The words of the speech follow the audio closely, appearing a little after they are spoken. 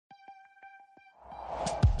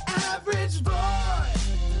average boy.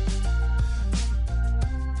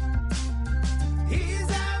 He's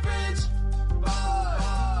average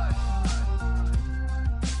boy.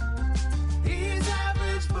 He's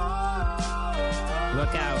average boy.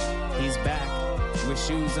 Look out, he's back, with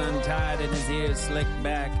shoes untied and his ears slicked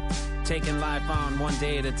back, taking life on one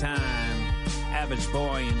day at a time. Average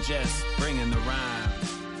Boy and Jess bringing the rhyme.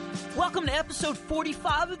 Welcome to episode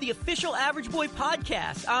 45 of the official Average Boy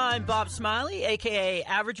podcast. I'm Bob Smiley, a.k.a.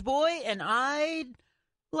 Average Boy, and I'd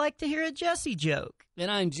like to hear a Jesse joke. And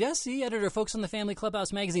I'm Jesse, editor of Folks on the Family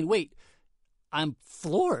Clubhouse magazine. Wait, I'm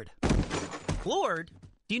floored. Floored?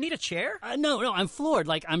 Do you need a chair? No, I'm floored.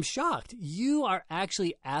 Like, I'm shocked. You are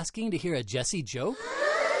actually asking to hear a Jesse joke?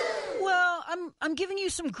 Well, I'm giving you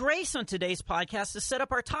some grace on today's podcast to set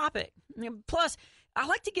up our topic. Plus, I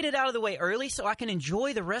like to get it out of the way early so I can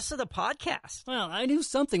enjoy the rest of the podcast. Well, I knew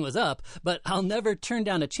something was up, but I'll never turn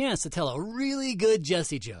down a chance to tell a really good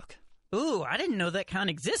Jesse joke. Ooh, I didn't know that kind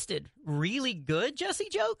existed. Really good Jesse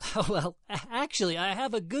joke? Well, actually, I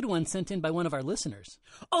have a good one sent in by one of our listeners.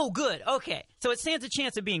 Oh, good. Okay. So it stands a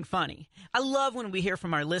chance of being funny. I love when we hear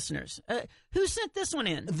from our listeners. Who sent this one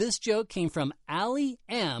in? This joke came from Allie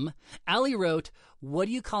M. Allie wrote, "What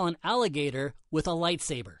do you call an alligator with a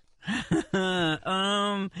lightsaber?"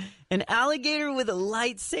 An alligator with a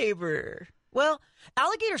lightsaber. Well,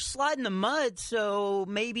 alligators slide in the mud, so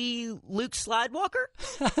maybe Luke Slidewalker?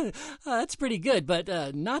 That's pretty good,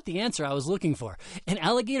 but not the answer I was looking for. An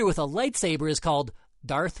alligator with a lightsaber is called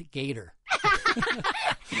Darth Gator.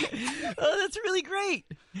 Oh, that's really great.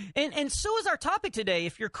 And so is our topic today.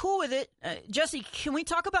 If you're cool with it, Jesse, can we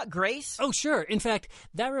talk about grace? Oh, sure. In fact,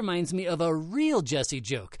 that reminds me of a real Jesse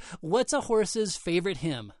joke. What's a horse's favorite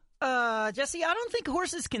hymn? Jesse, I don't think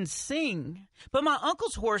horses can sing, but my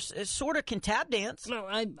uncle's horse sort of can tap dance. Well,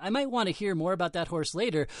 I might want to hear more about that horse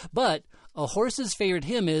later, but a horse's favorite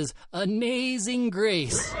hymn is Amazing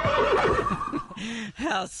Grace.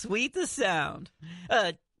 How sweet the sound.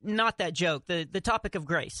 Not that joke, the topic of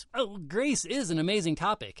grace. Oh, grace is an amazing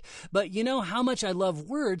topic, but you know how much I love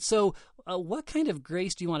words, so what kind of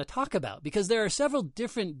grace do you want to talk about? Because there are several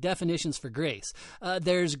different definitions for grace.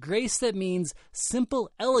 There's grace that means simple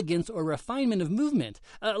elegance or refinement of movement,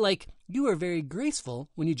 like you are very graceful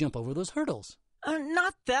when you jump over those hurdles.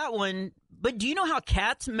 Not that one, but do you know how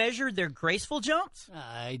cats measure their graceful jumps?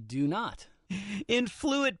 I do not. In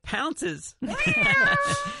fluid pounces.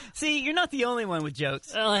 See, you're not the only one with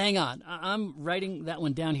jokes. Oh, hang on. I'm writing that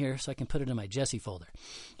one down here so I can put it in my Jesse folder.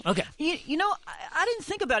 Okay. You know, I didn't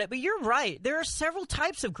think about it, but you're right. There are several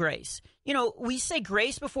types of grace. You know, we say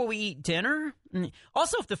grace before we eat dinner.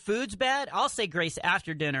 Also, if the food's bad, I'll say grace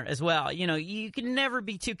after dinner as well. You know, you can never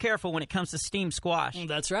be too careful when it comes to steamed squash.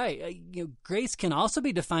 That's right. Grace can also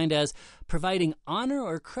be defined as providing honor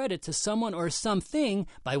or credit to someone or something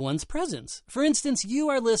by one's presence. For instance, you,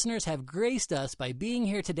 our listeners, have graced us by being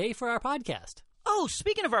here today for our podcast. Oh,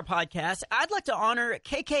 speaking of our podcast, I'd like to honor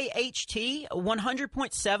KKHT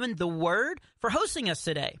 100.7 The Word for hosting us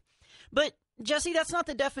today. But Jesse, that's not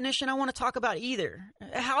the definition I want to talk about either.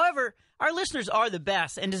 However, our listeners are the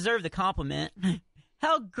best and deserve the compliment.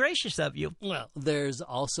 How gracious of you. Well, there's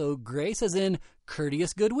also grace as in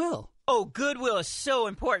courteous goodwill. Oh, goodwill is so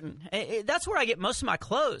important. That's where I get most of my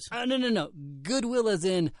clothes. No. Goodwill as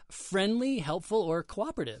in friendly, helpful, or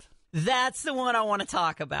cooperative. That's the one I want to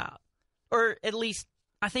talk about. Or at least,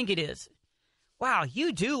 I think it is. Wow,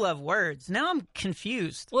 you do love words. Now I'm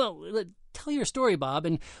confused. Well, tell your story, Bob,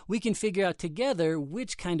 and we can figure out together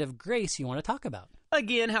which kind of grace you want to talk about.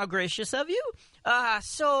 Again, how gracious of you.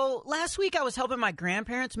 So last week I was helping my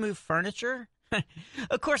grandparents move furniture.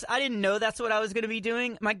 Of course, I didn't know that's what I was going to be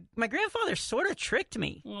doing. My grandfather sort of tricked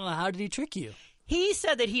me. Well, how did he trick you? He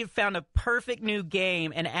said that he had found a perfect new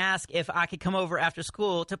game and asked if I could come over after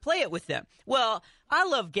school to play it with them. Well, I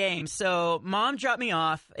love games, so Mom dropped me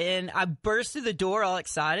off, and I burst through the door all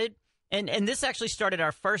excited. And this actually started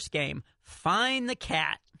our first game, Find the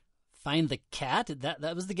Cat. Find the cat?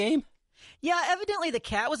 That was the game? Yeah, evidently the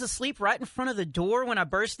cat was asleep right in front of the door when I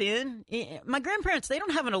burst in. My grandparents, they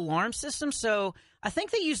don't have an alarm system, so I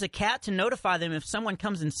think they use the cat to notify them if someone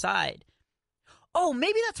comes inside. Oh,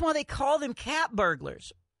 maybe that's why they call them cat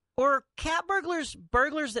burglars. Or cat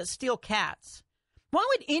burglars that steal cats. Why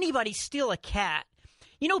would anybody steal a cat?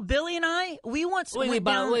 You know, Billy and I, we once went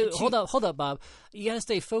down... Wait, hold up, Bob. You got to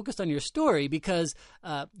stay focused on your story because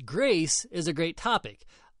grace is a great topic.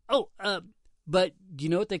 But do you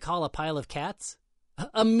know what they call a pile of cats?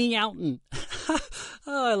 A meowtin'.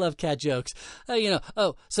 Oh, I love cat jokes.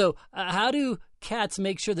 So how do cats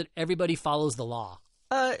make sure that everybody follows the law?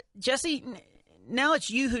 Jesse, now it's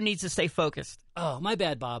you who needs to stay focused. Oh, my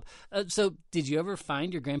bad, Bob. So, did you ever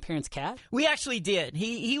find your grandparents' cat? We actually did.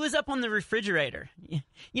 He was up on the refrigerator.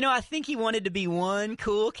 I think he wanted to be one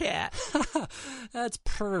cool cat. That's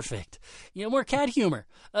perfect. More cat humor.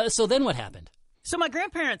 So then what happened? So my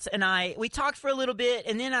grandparents and we talked for a little bit,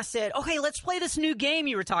 and then I said, okay, let's play this new game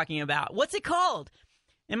you were talking about. What's it called?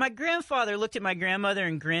 And my grandfather looked at my grandmother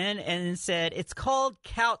and grinned and said, it's called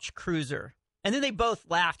Couch Cruiser. And then they both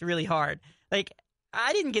laughed really hard. Like,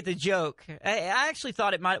 I didn't get the joke. I actually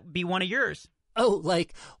thought it might be one of yours. Oh,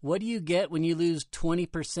 like, what do you get when you lose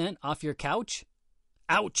 20% off your couch?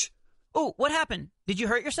 Ouch. Oh, what happened? Did you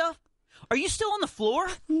hurt yourself? Are you still on the floor?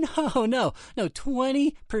 No.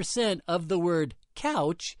 20% of the word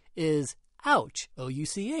couch is ouch,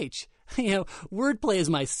 O-U-C-H. Wordplay is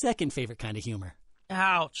my second favorite kind of humor.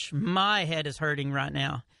 Ouch. My head is hurting right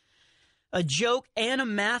now. A joke and a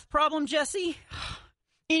math problem, Jesse?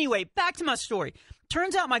 Anyway, back to my story.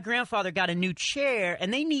 Turns out my grandfather got a new chair,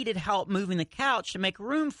 and they needed help moving the couch to make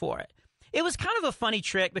room for it. It was kind of a funny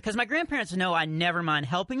trick because my grandparents know I never mind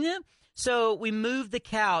helping them. So we moved the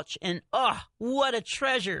couch, and what a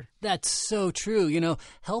treasure. That's so true.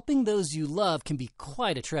 Helping those you love can be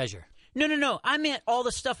quite a treasure. No. I meant all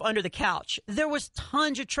the stuff under the couch. There was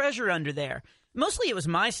tons of treasure under there. Mostly it was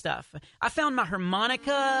my stuff. I found my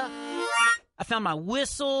harmonica. I found my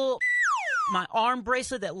whistle. My arm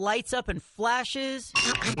bracelet that lights up and flashes.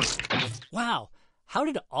 Wow. How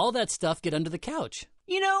did all that stuff get under the couch?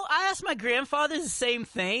 I asked my grandfather the same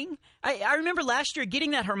thing. I remember last year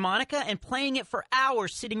getting that harmonica and playing it for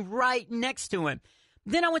hours sitting right next to him.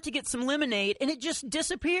 Then I went to get some lemonade and it just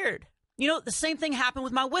disappeared. The same thing happened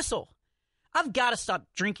with my whistle. I've got to stop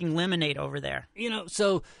drinking lemonade over there.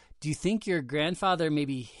 So do you think your grandfather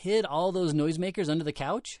maybe hid all those noisemakers under the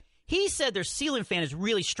couch? He said their ceiling fan is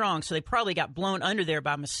really strong, so they probably got blown under there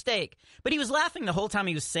by mistake. But he was laughing the whole time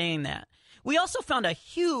he was saying that. We also found a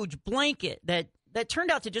huge blanket that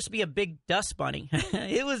turned out to just be a big dust bunny.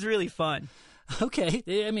 It was really fun. Okay,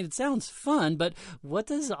 it sounds fun, but what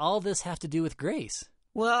does all this have to do with Grace?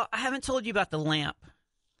 Well, I haven't told you about the lamp.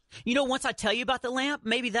 Once I tell you about the lamp,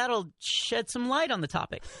 maybe that'll shed some light on the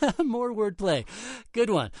topic. More wordplay. Good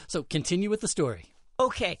one. So continue with the story.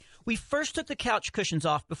 Okay, we first took the couch cushions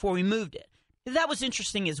off before we moved it. That was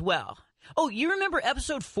interesting as well. Oh, you remember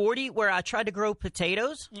episode 40 where I tried to grow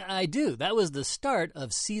potatoes? I do. That was the start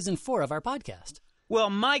of season 4 of our podcast. Well,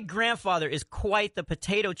 my grandfather is quite the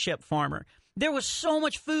potato chip farmer. There was so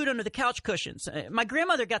much food under the couch cushions. My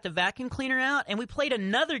grandmother got the vacuum cleaner out, and we played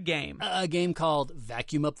another game. A game called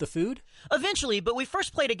Vacuum Up the Food? Eventually, but we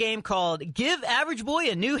first played a game called Give Average Boy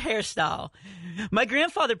a New Hairstyle. My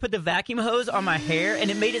grandfather put the vacuum hose on my hair,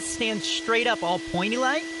 and it made it stand straight up all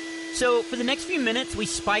pointy-like. So for the next few minutes, we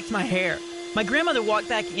spiked my hair. My grandmother walked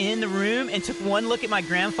back in the room and took one look at my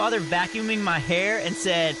grandfather vacuuming my hair and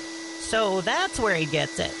said, "So that's where he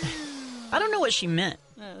gets it." I don't know what she meant.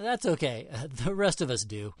 That's okay. The rest of us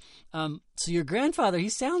do. So your grandfather, he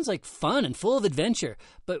sounds like fun and full of adventure.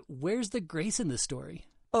 But where's the grace in this story?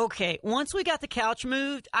 Okay, once we got the couch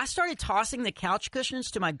moved, I started tossing the couch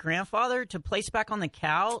cushions to my grandfather to place back on the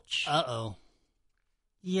couch. Uh-oh.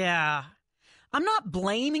 Yeah. I'm not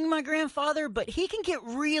blaming my grandfather, but he can get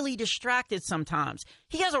really distracted sometimes.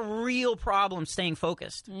 He has a real problem staying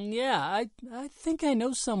focused. Yeah, I think I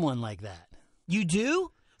know someone like that. You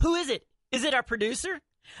do? Who is it? Is it our producer?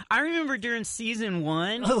 I remember during season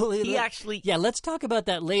 1, he actually... Yeah, let's talk about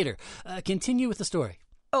that later. Continue with the story.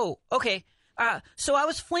 Oh, okay. So I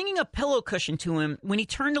was flinging a pillow cushion to him when he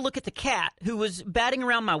turned to look at the cat, who was batting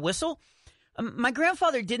around my whistle. My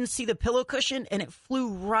grandfather didn't see the pillow cushion, and it flew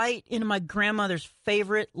right into my grandmother's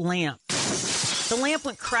favorite lamp. The lamp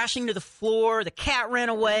went crashing to the floor, the cat ran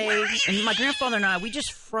away, and my grandfather and I, we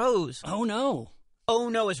just froze. Oh, no. Oh,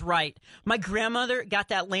 no is right. My grandmother got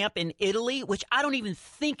that lamp in Italy, which I don't even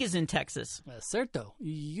think is in Texas. Certo,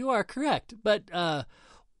 you are correct. But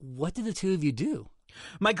what did the two of you do?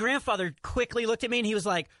 My grandfather quickly looked at me and he was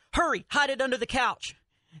like, "Hurry, hide it under the couch."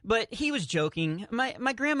 But he was joking.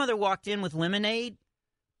 My grandmother walked in with lemonade.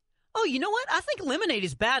 Oh, you know what? I think lemonade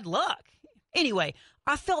is bad luck. Anyway,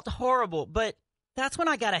 I felt horrible, but that's when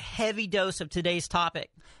I got a heavy dose of today's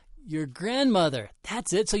topic. Your grandmother.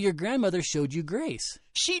 That's it. So your grandmother showed you grace.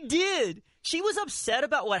 She did. She was upset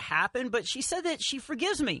about what happened, but she said that she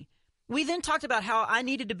forgives me. We then talked about how I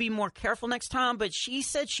needed to be more careful next time, but she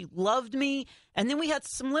said she loved me, and then we had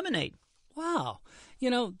some lemonade. Wow.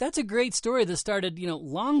 That's a great story that started,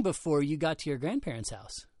 long before you got to your grandparents'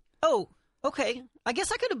 house. Oh, okay. I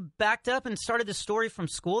guess I could have backed up and started the story from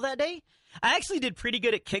school that day. I actually did pretty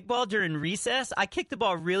good at kickball during recess. I kicked the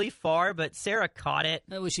ball really far, but Sarah caught it.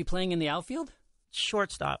 Was she playing in the outfield?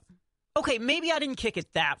 shortstop. Okay, maybe I didn't kick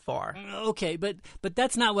it that far. Okay, but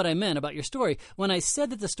that's not what I meant about your story. When I said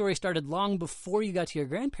that the story started long before you got to your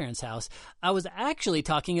grandparents' house, I was actually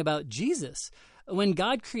talking about Jesus. When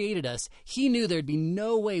God created us, he knew there'd be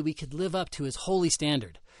no way we could live up to his holy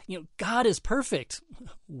standard. God is perfect.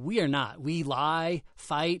 We are not. We lie,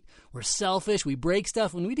 fight, we're selfish, we break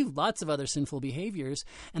stuff, and we do lots of other sinful behaviors.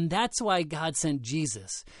 And that's why God sent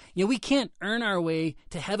Jesus. We can't earn our way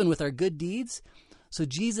to heaven with our good deeds. So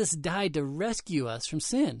Jesus died to rescue us from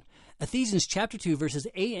sin. Ephesians chapter 2, verses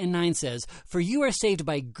 8 and 9 says, "For you are saved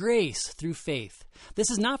by grace through faith. This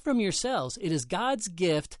is not from yourselves. It is God's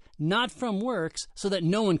gift, not from works, so that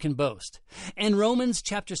no one can boast." And Romans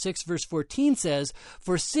chapter 6, verse 14 says,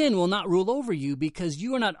 "For sin will not rule over you because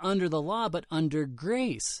you are not under the law, but under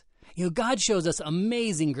grace." God shows us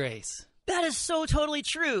amazing grace. That is so totally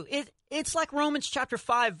true. It's like Romans chapter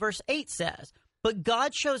 5, verse 8 says, "But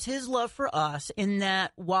God shows his love for us in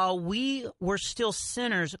that while we were still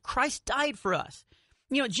sinners, Christ died for us."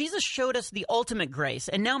 Jesus showed us the ultimate grace,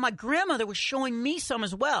 and now my grandmother was showing me some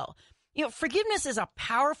as well. Forgiveness is a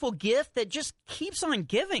powerful gift that just keeps on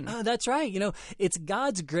giving. That's right. It's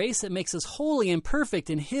God's grace that makes us holy and perfect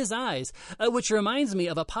in his eyes, which reminds me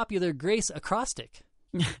of a popular grace acrostic.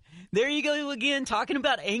 There you go again, talking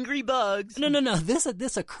about angry bugs. No.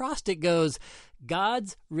 This acrostic goes,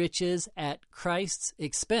 God's riches at Christ's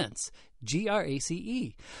expense.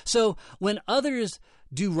 GRACE. So when others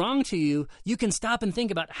do wrong to you, you can stop and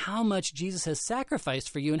think about how much Jesus has sacrificed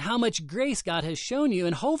for you and how much grace God has shown you,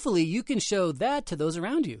 and hopefully you can show that to those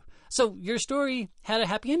around you. So your story had a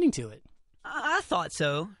happy ending to it. I thought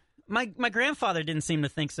so. My grandfather didn't seem to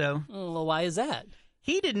think so. Well, why is that?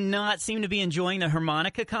 He did not seem to be enjoying the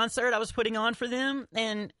harmonica concert I was putting on for them,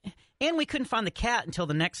 and we couldn't find the cat until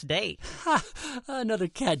the next day. Another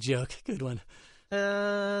cat joke. Good one.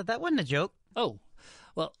 That wasn't a joke. Oh,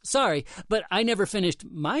 well, sorry, but I never finished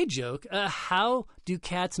my joke. How do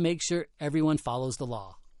cats make sure everyone follows the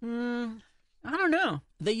law? I don't know.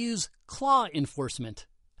 They use claw enforcement.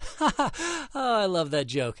 Oh, I love that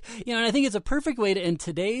joke. And I think it's a perfect way to end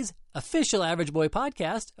today's official Average Boy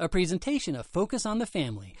podcast, a presentation of Focus on the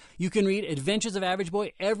Family. You can read Adventures of Average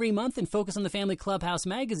Boy every month in Focus on the Family Clubhouse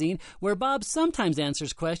magazine, where Bob sometimes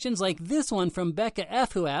answers questions like this one from Becca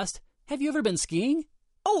F., who asked, "Have you ever been skiing?"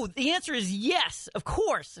 Oh, the answer is yes, of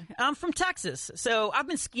course. I'm from Texas, so I've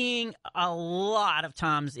been skiing a lot of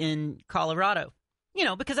times in Colorado,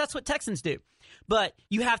 because that's what Texans do. But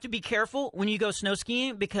you have to be careful when you go snow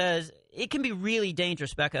skiing because it can be really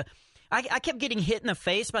dangerous, Becca. I kept getting hit in the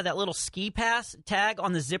face by that little ski pass tag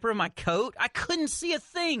on the zipper of my coat. I couldn't see a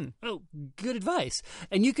thing. Oh, good advice.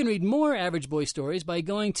 And you can read more Average Boy stories by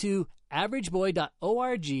going to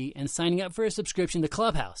averageboy.org and signing up for a subscription to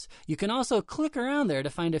Clubhouse. You can also click around there to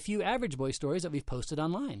find a few Average Boy stories that we've posted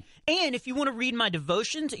online. And if you want to read my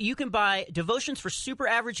devotions, you can buy Devotions for Super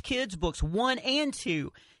Average Kids, books 1 and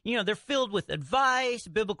 2. They're filled with advice,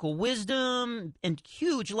 biblical wisdom, and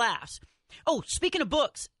huge laughs. Oh, speaking of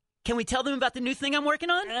books, can we tell them about the new thing I'm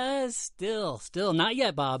working on? Still not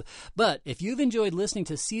yet, Bob. But if you've enjoyed listening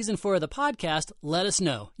to Season 4 of the podcast, let us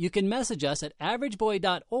know. You can message us at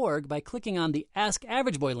averageboy.org by clicking on the Ask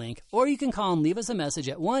Average Boy link, or you can call and leave us a message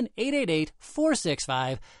at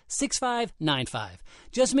 1-888-465-6595.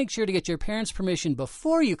 Just make sure to get your parents' permission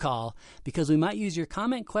before you call, because we might use your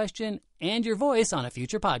comment, question, and your voice on a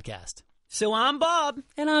future podcast. So I'm Bob.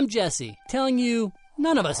 And I'm Jesse, telling you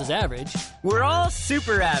none of us is average. We're all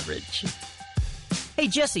super average. Hey,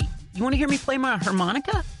 Jesse, you want to hear me play my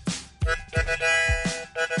harmonica?